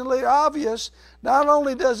brazenly obvious, not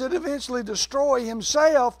only does it eventually destroy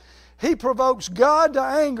himself, he provokes God to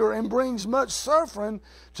anger and brings much suffering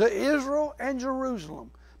to Israel and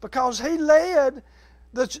Jerusalem, because he led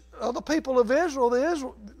the people of Israel,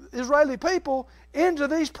 the Israeli people, into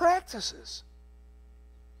these practices.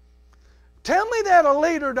 Tell me that a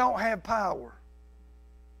leader don't have power.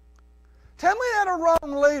 Tell me that a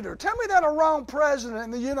wrong leader, tell me that a wrong president in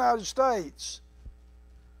the United States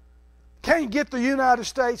can't get the United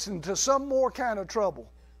States into some more kind of trouble.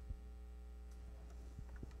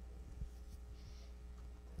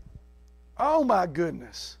 Oh my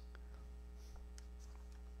goodness.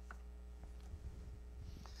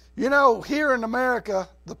 You know, here in America,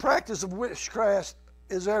 the practice of witchcraft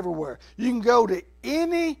is everywhere. You can go to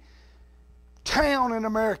any town in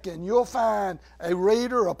America and you'll find a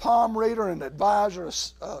reader, a palm reader, an advisor,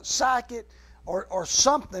 a psychic, or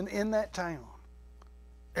something in that town.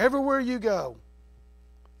 Everywhere you go.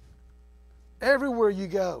 Everywhere you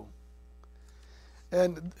go.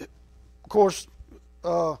 And of course,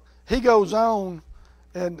 he goes on,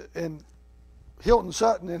 and Hilton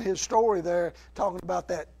Sutton in his story there talking about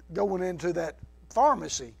that going into that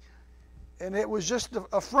pharmacy, and it was just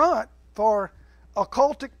a front for a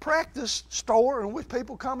cultic practice store in which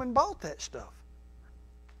people come and bought that stuff.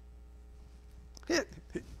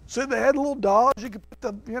 So they had a little dodge you could put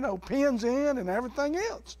the pins in and everything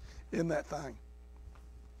else in that thing.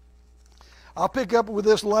 I'll pick up with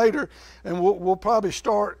this later, and we'll probably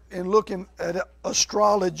start in looking at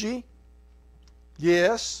astrology.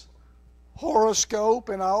 Yes, horoscope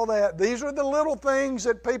and all that. These are the little things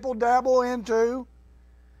that people dabble into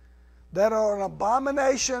that are an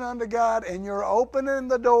abomination unto God, and you're opening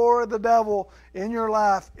the door of the devil in your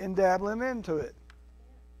life and dabbling into it.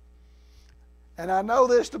 And I know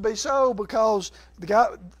this to be so because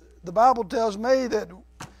the Bible tells me that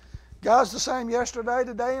God's the same yesterday,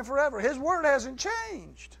 today, and forever. His word hasn't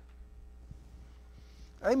changed.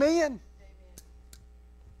 Amen.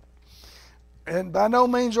 And by no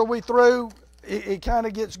means are we through. It kind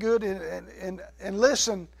of gets good. And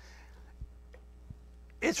listen,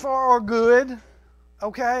 it's for our good,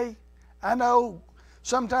 okay? I know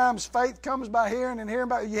sometimes faith comes by hearing and hearing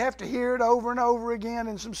about it. You have to hear it over and over again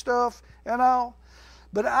and some stuff and all.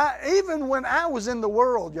 But even when I was in the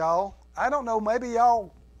world, y'all, I don't know, maybe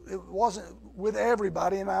y'all, it wasn't with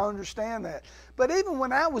everybody, and I understand that. But even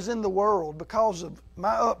when I was in the world, because of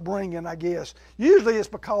my upbringing, I guess, usually it's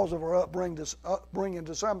because of our upbringing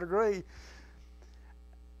to some degree,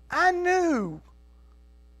 I knew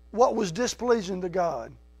what was displeasing to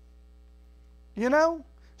God. You know?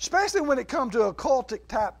 Especially when it comes to occultic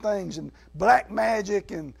type things and black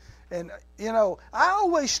magic and I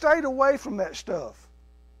always stayed away from that stuff.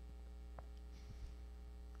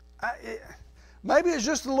 Maybe it's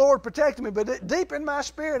just the Lord protecting me, but deep in my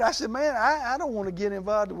spirit, I said, man, I don't want to get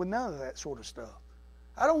involved with none of that sort of stuff.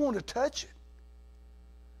 I don't want to touch it.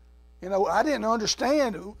 I didn't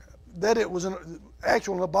understand that it was an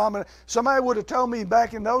actual abomination. Somebody would have told me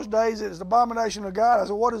back in those days it was the abomination of God. I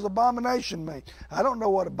said, what does abomination mean? I don't know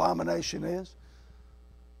what abomination is.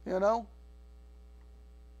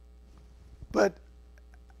 But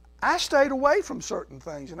I stayed away from certain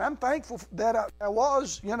things, and I'm thankful that I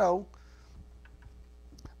was,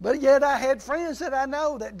 But yet I had friends that I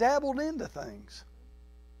know that dabbled into things.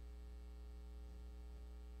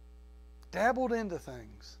 Dabbled into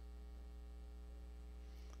things.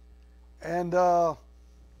 And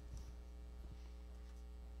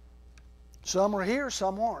some are here,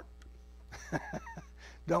 some aren't.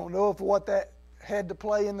 Don't know if what that had to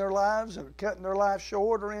play in their lives or cutting their life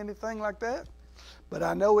short or anything like that. But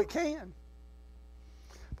I know it can.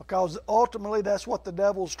 Because ultimately that's what the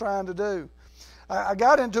devil's trying to do. I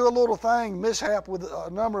got into a little mishap with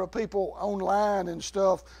a number of people online and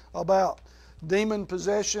stuff about demon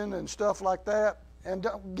possession and stuff like that. And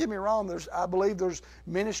don't get me wrong, I believe there's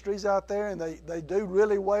ministries out there, and they do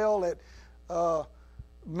really well at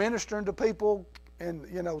ministering to people and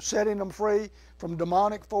setting them free from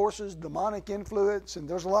demonic forces, demonic influence, and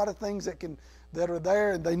there's a lot of things that are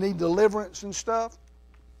there, and they need deliverance and stuff.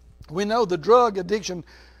 We know the drug addiction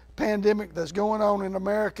pandemic that's going on in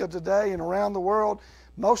America today and around the world,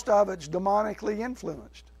 most of it's demonically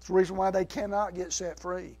influenced. It's the reason why they cannot get set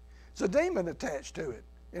free. It's a demon attached to it,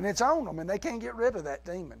 and it's on them, and they can't get rid of that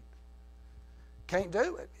demon. Can't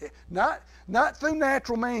do it. Not through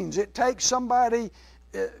natural means. It takes somebody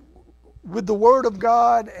with the Word of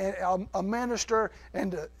God and a minister,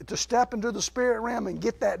 and to step into the spirit realm and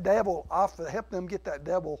get that devil off, help them get that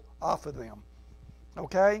devil off of them.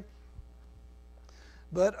 Okay?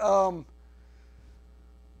 But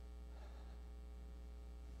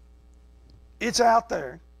it's out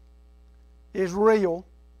there. It's real.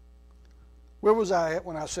 Where was I at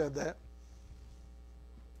when I said that?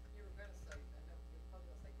 You were going to say that. You're probably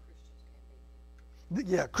going to say Christians can't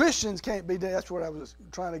be. Yeah, Christians can't be. That's what I was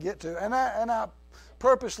trying to get to, and I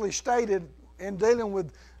purposely stated in dealing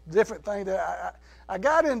with different things that I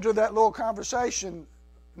got into that little conversation,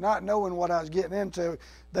 not knowing what I was getting into.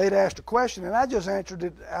 They'd asked a question, and I just answered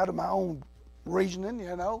it out of my own reasoning,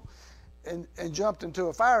 you know, and jumped into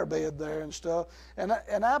a fire bed there and stuff. And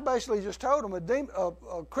I basically just told them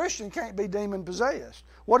a Christian can't be demon possessed.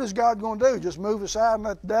 What is God going to do? Just move aside and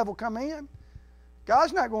let the devil come in?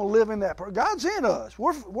 God's not going to live in that person. God's in us.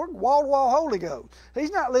 We're wall-to-wall Holy Ghost.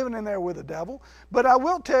 He's not living in there with the devil. But I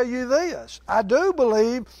will tell you this. I do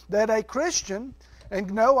believe that a Christian,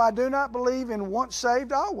 and no, I do not believe in once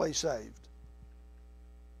saved, always saved.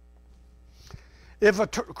 If a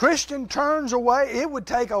Christian turns away, it would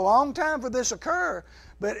take a long time for this to occur.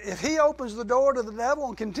 But if he opens the door to the devil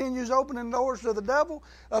and continues opening doors to the devil,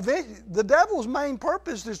 the devil's main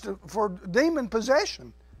purpose is for demon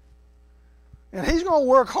possession. And he's going to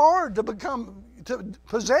work hard to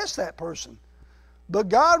possess that person. But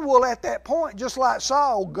God will, at that point, just like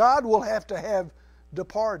Saul, God will have to have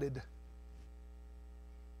departed.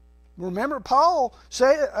 Remember, Saul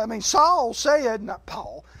said, not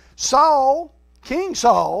Paul, Saul, King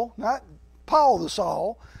Saul, not Paul the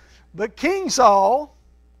Saul, but King Saul,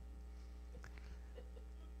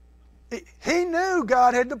 he knew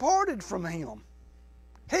God had departed from him.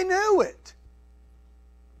 He knew it.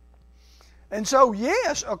 And so,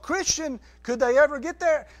 yes, a Christian, could they ever get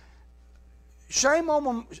there? Shame on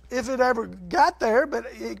them if it ever got there, but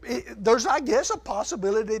there's, I guess, a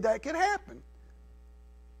possibility that could happen.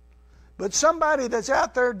 But somebody that's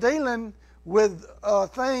out there dealing with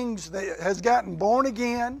things that has gotten born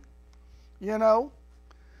again, you know,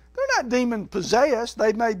 they're not demon possessed.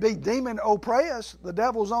 They may be demon oppressed. The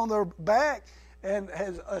devil's on their back and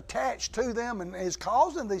has attached to them and is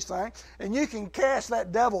causing these things, and you can cast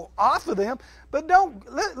that devil off of them. But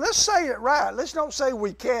let's say it right. Let's don't say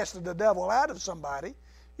we casted the devil out of somebody.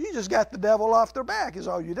 You just got the devil off their back is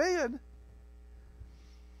all you did.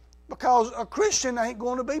 Because a Christian ain't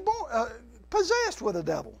going to be possessed with a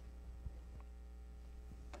devil.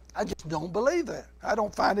 I just don't believe that. I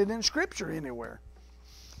don't find it in Scripture anywhere.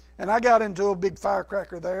 And I got into a big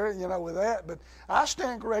firecracker there, you know, with that. But I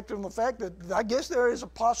stand corrected on the fact that I guess there is a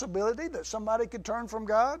possibility that somebody could turn from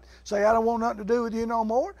God, say, I don't want nothing to do with you no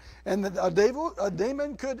more. And that a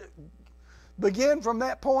demon could begin from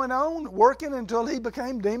that point on working until he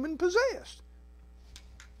became demon possessed.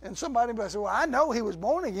 And somebody might say, well, I know he was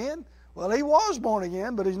born again. Well, he was born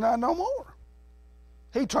again, but he's not no more.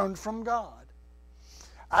 He turned from God.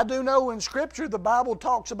 I do know in Scripture the Bible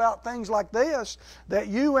talks about things like this, that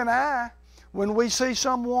you and I, when we see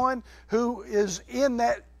someone who is in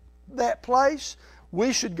that place,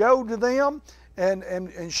 we should go to them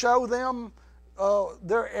and show them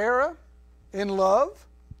their error in love.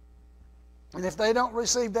 And if they don't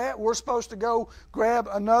receive that, we're supposed to go grab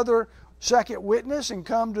another second witness and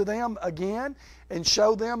come to them again and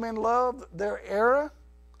show them in love their error.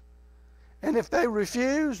 And if they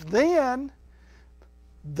refuse, then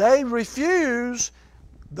they refuse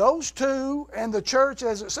those two and the church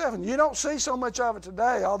as itself. And you don't see so much of it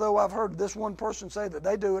today, although I've heard this one person say that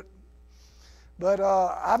they do it. But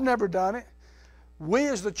I've never done it. We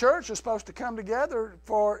as the church are supposed to come together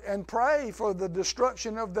and pray for the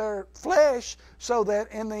destruction of their flesh, so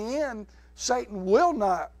that in the end Satan will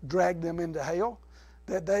not drag them into hell,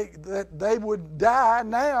 that they would die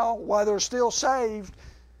now while they're still saved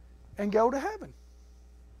and go to heaven.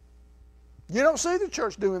 You don't see the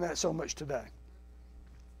church doing that so much today.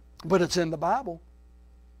 But it's in the Bible.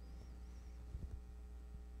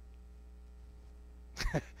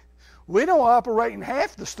 We don't operate in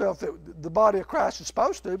half the stuff that the body of Christ is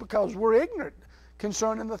supposed to, because we're ignorant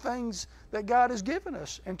concerning the things that God has given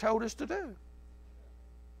us and told us to do.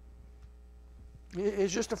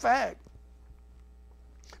 It's just a fact.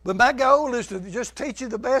 But my goal is to just teach you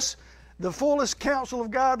the fullest counsel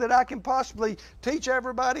of God that I can possibly teach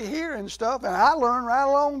everybody here and stuff. And I learn right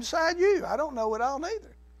alongside you. I don't know it all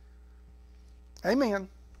neither. Amen.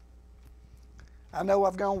 I know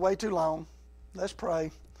I've gone way too long. Let's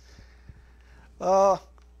pray.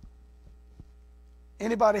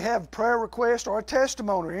 Anybody have a prayer request or a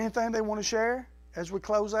testimony or anything they want to share? as we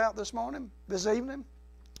close out this evening?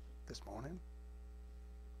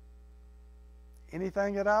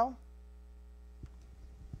 Anything at all?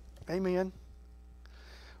 Amen.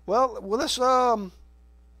 Well, let's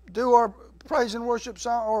do our praise and worship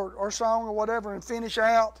song or song or whatever and finish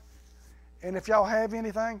out. And if y'all have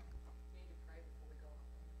anything.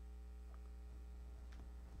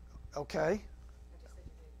 Okay.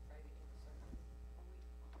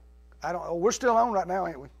 We're still on right now,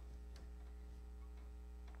 ain't we?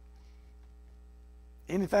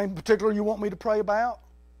 Anything particular you want me to pray about?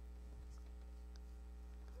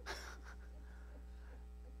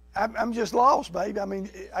 I'm just lost, baby. I mean,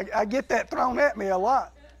 I get that thrown at me a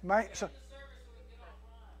lot.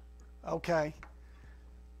 Okay.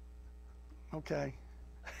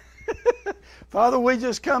 Father, we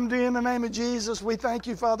just come to you in the name of Jesus. We thank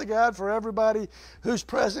you, Father God, for everybody who's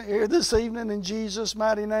present here this evening in Jesus'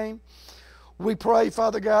 mighty name. We pray,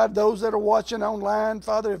 Father God, those that are watching online,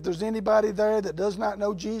 Father, if there's anybody there that does not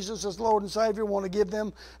know Jesus as Lord and Savior, want to give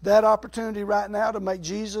them that opportunity right now to make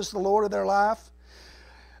Jesus the Lord of their life.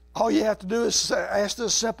 All you have to do is ask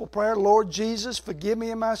this simple prayer: Lord Jesus, forgive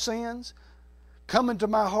me of my sins. Come into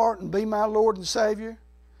my heart and be my Lord and Savior.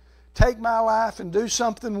 Take my life and do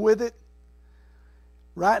something with it.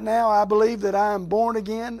 Right now, I believe that I am born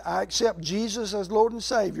again. I accept Jesus as Lord and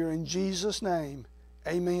Savior in Jesus' name.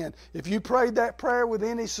 Amen. If you prayed that prayer with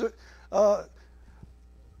any sense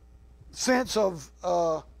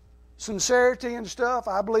of sincerity and stuff,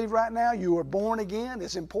 I believe right now you are born again.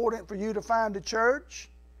 It's important for you to find a church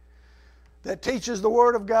that teaches the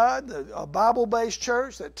Word of God, a Bible-based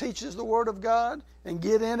church that teaches the Word of God, and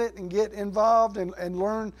get in it and get involved and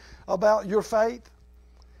learn about your faith.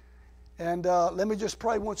 And let me just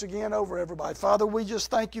pray once again over everybody. Father, we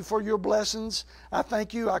just thank you for your blessings. I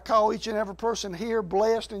thank you. I call each and every person here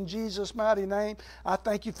blessed in Jesus' mighty name. I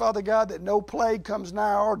thank you, Father God, that no plague comes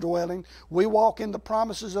nigh our dwelling. We walk in the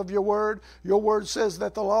promises of your word. Your word says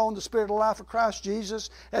that the law and the spirit of life of Christ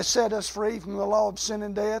Jesus has set us free from the law of sin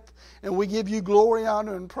and death. And we give you glory,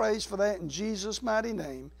 honor, and praise for that in Jesus' mighty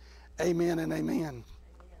name. Amen and amen.